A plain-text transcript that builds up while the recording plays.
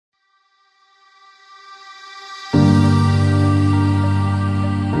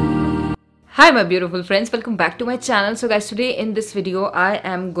Hi my beautiful friends, welcome back to my channel. So guys, today in this video I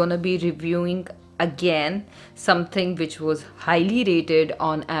am gonna be reviewing again something which was highly rated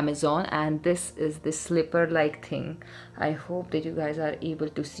on Amazon, and this is this slipper like thing. I hope that you guys are able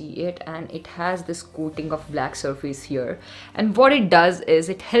to see it, and it has this coating of black surface here, and what it does is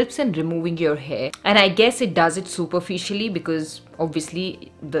it helps in removing your hair, and I guess it does it superficially because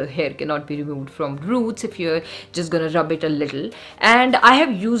obviously the hair cannot be removed from roots if you're just gonna rub it a little. And I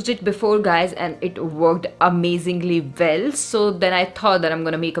have used it before guys, and it worked amazingly well, so then I thought that I'm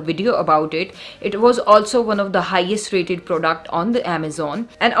gonna make a video about it. It was also one of the highest rated product on the Amazon,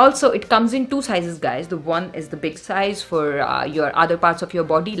 and also it comes in two sizes guys. The one is the big size for your other parts of your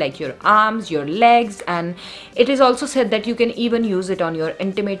body like your arms, your legs, and it is also said that you can even use it on your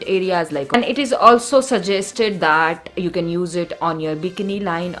intimate areas and it is also suggested that you can use it on your bikini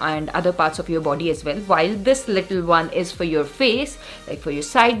line and other parts of your body as well, while this little one is for your face, like for your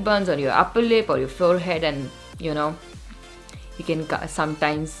sideburns or your upper lip or your forehead, and you know, you can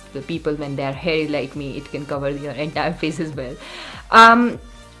sometimes the people when they are hairy like me, it can cover your entire face as well.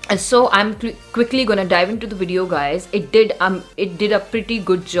 So I'm quickly gonna dive into the video guys. It did a pretty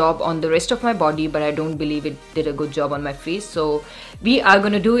good job on the rest of my body, but I don't believe it did a good job on my face, so we are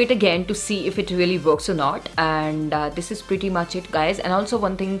gonna do it again to see if it really works or not. And this is pretty much it guys. And also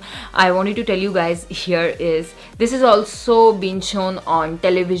one thing I wanted to tell you guys here is this is also been shown on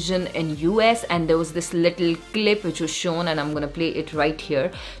television in US, and there was this little clip which was shown, and I'm gonna play it right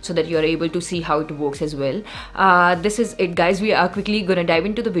here so that you're able to see how it works as well. This is it guys. We are quickly gonna dive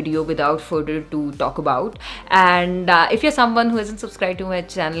into the video without further to talk about. And if you're someone who hasn't subscribed to my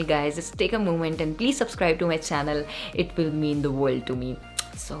channel guys, just take a moment and please subscribe to my channel. It will mean the world to me.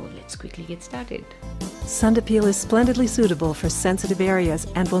 So let's quickly get started. Cyndapial is splendidly suitable for sensitive areas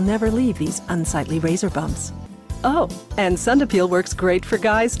and will never leave these unsightly razor bumps. Oh, and Cyndapial works great for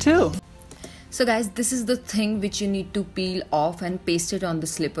guys too. So guys, this is the thing which you need to peel off and paste it on the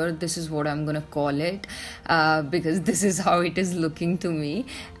slipper. This is what I'm gonna call it because this is how it is looking to me.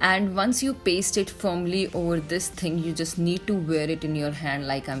 And once you paste it firmly over this thing, you just need to wear it in your hand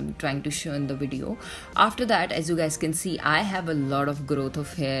like I'm trying to show in the video. After that, as you guys can see, I have a lot of growth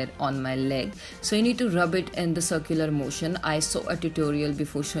of hair on my leg, so you need to rub it in the circular motion. I saw a tutorial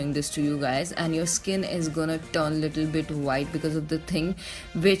before showing this to you guys, and your skin is gonna turn a little bit white because of the thing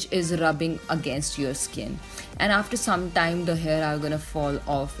which is rubbing against your skin. And after some time the hair are gonna fall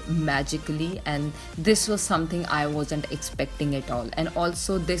off magically, and this was something I wasn't expecting at all. And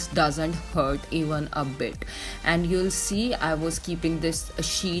also this doesn't hurt even a bit, and you'll see I was keeping this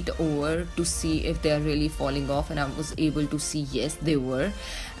sheet over to see if they are really falling off, and I was able to see yes they were.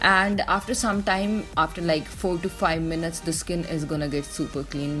 And after some time, after like 4 to 5 minutes, the skin is gonna get super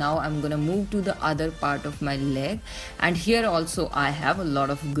clean. Now I'm gonna move to the other part of my leg, and here also I have a lot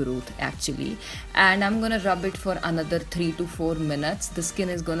of growth actually, and I'm gonna rub it for another 3 to 4 minutes. The skin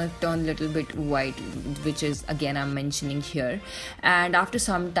is gonna turn a little bit white, which is again I'm mentioning here. And after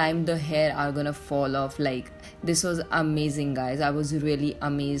some time the hair are gonna fall off. Like this was amazing guys. I was really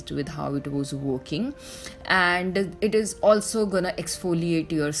amazed with how it was working, and it is also gonna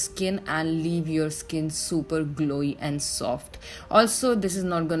exfoliate your skin and leave your skin super glowy and soft. Also this is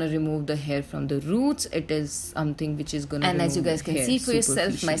not gonna remove the hair from the roots. It is something which is gonna, and as you guys can see for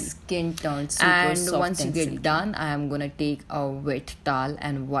yourself, my skin turned super and soft. And once you get done, I am gonna take a wet towel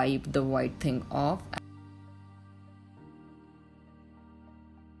and wipe the white thing off.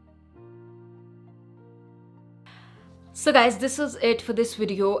 So guys, this is it for this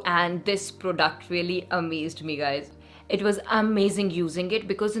video, and this product really amazed me guys. It was amazing using it,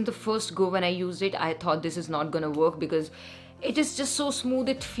 because in the first go when I used it, I thought this is not gonna work because it is just so smooth.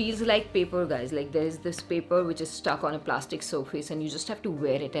 It feels like paper guys. Like there is this paper which is stuck on a plastic surface, and you just have to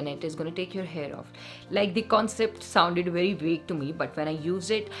wear it, and it is going to take your hair off. Like the concept sounded very vague to me, but when I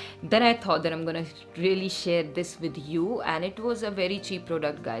used it, then I thought that I'm going to really share this with you. And it was a very cheap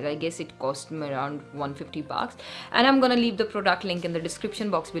product guys. I guess it cost me around 150 bucks, and I'm going to leave the product link in the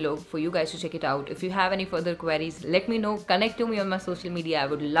description box below for you guys to check it out. If you have any further queries, let me know. Connect to me on my social media. I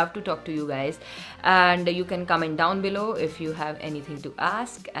would love to talk to you guys, and you can comment down below if you have anything to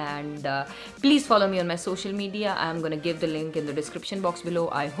ask. And please follow me on my social media. I'm gonna give the link in the description box below.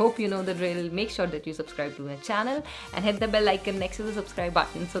 I hope you know the drill. Make sure that you subscribe to my channel and hit the bell icon next to the subscribe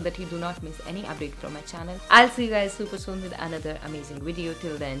button so that you do not miss any update from my channel. I'll see you guys super soon with another amazing video.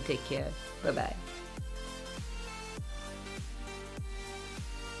 Till then, take care. Bye bye.